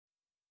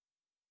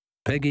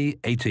Peggy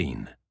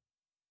 18.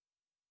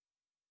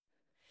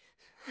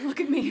 Look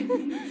at me.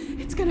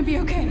 It's gonna be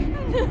okay.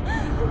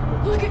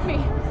 Look at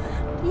me.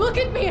 Look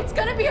at me. It's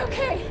gonna be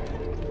okay.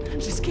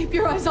 Just keep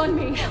your eyes on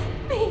me. Help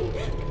me.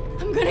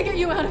 I'm gonna get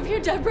you out of here,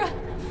 Deborah.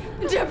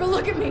 Deborah,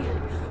 look at me.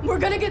 We're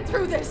gonna get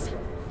through this.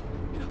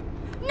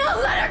 No,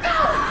 let her go!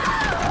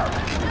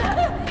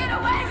 Get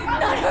away from me!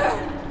 Not her!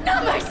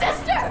 Not my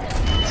sister!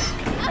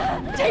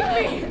 Take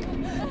me!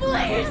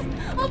 Please!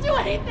 I'll do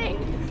anything!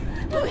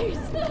 Please!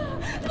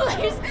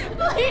 Please!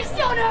 Please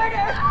don't hurt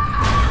her!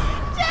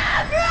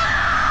 Deborah!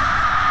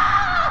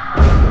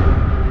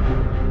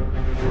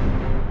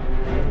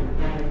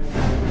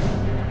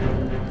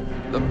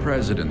 The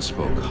president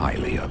spoke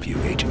highly of you,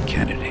 Agent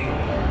Kennedy.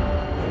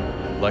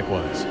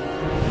 Likewise.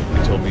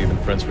 He told me you've been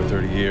friends for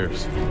 30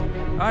 years.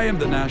 I am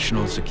the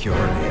National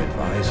Security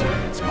Advisor.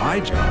 It's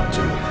my job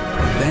to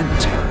prevent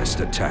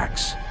terrorist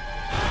attacks.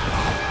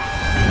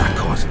 Not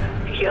causing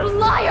it. You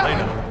liar! I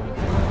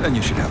know. Then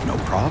you should have no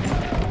problem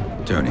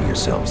turning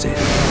yourselves in.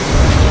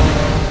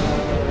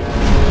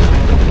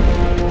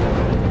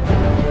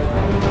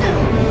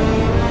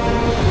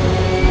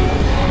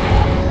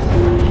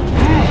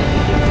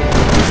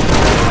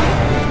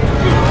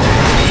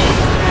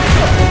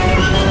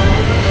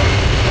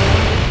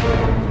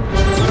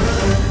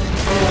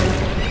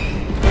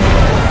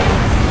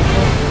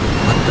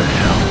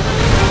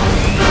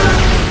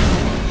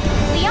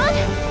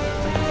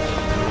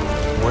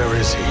 Where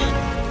is he?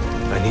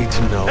 I need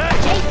to know.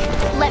 Jake,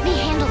 let me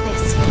handle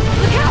this.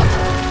 Look out!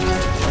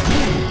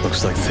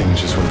 Looks like things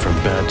just went from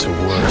bad to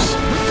worse.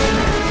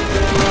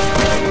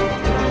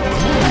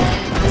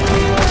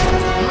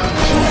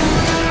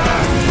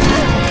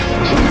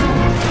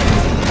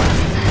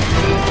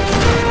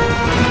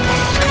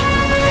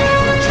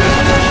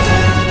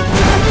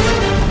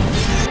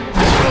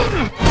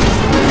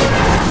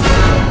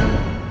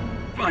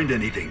 Find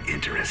anything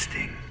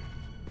interesting?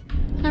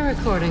 A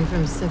recording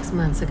from 6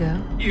 months ago.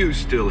 You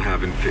still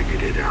haven't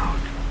figured it out.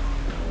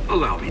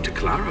 Allow me to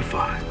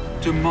clarify.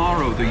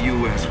 Tomorrow, the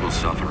U.S. will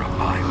suffer a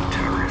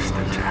bioterrorist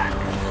attack.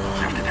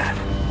 After that,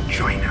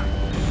 China.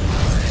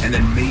 And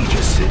then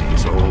major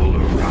cities all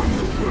around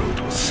the world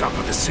will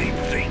suffer the same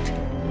fate.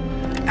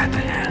 At the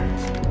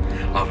hands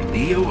of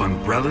Neo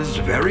Umbrella's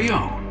very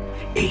own,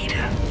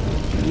 Ada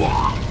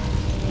Wong.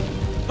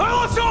 I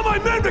lost all my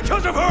men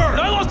because of her! And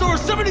I lost over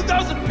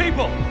 70,000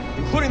 people,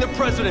 including the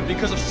president,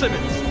 because of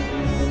Simmons.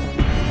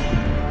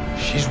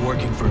 She's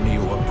working for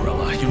Neo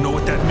Umbrella. You know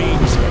what that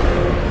means?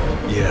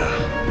 Yeah,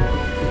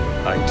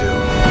 I do.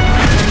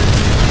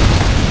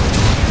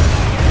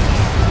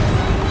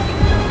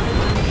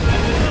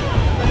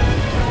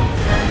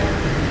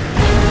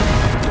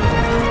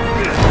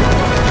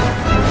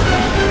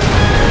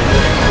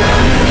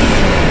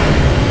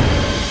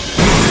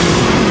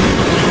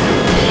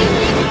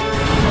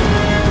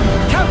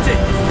 Captain!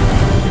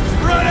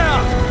 Run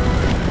out!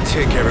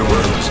 Take every one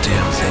of those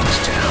damn things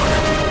down.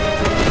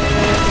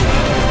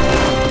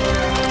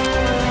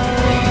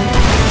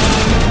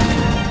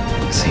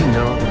 Does he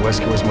know that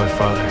Wesker was my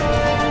father?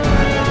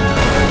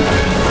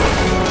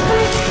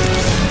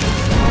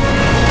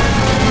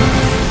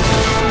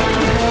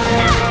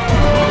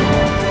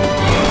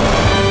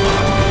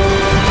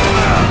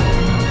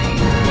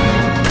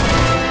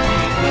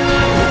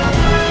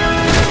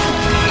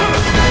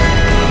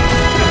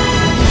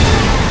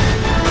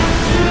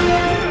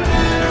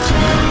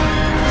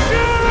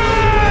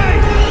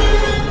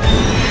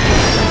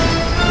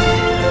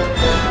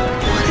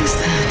 What is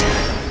that?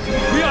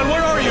 Leon,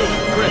 where are you?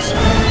 Chris.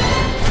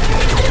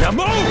 Now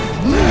move!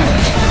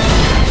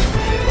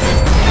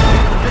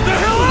 Get the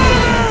hell out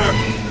of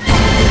here!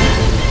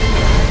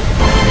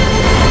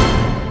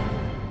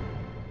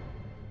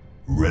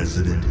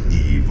 Resident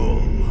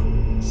Evil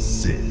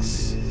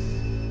 6.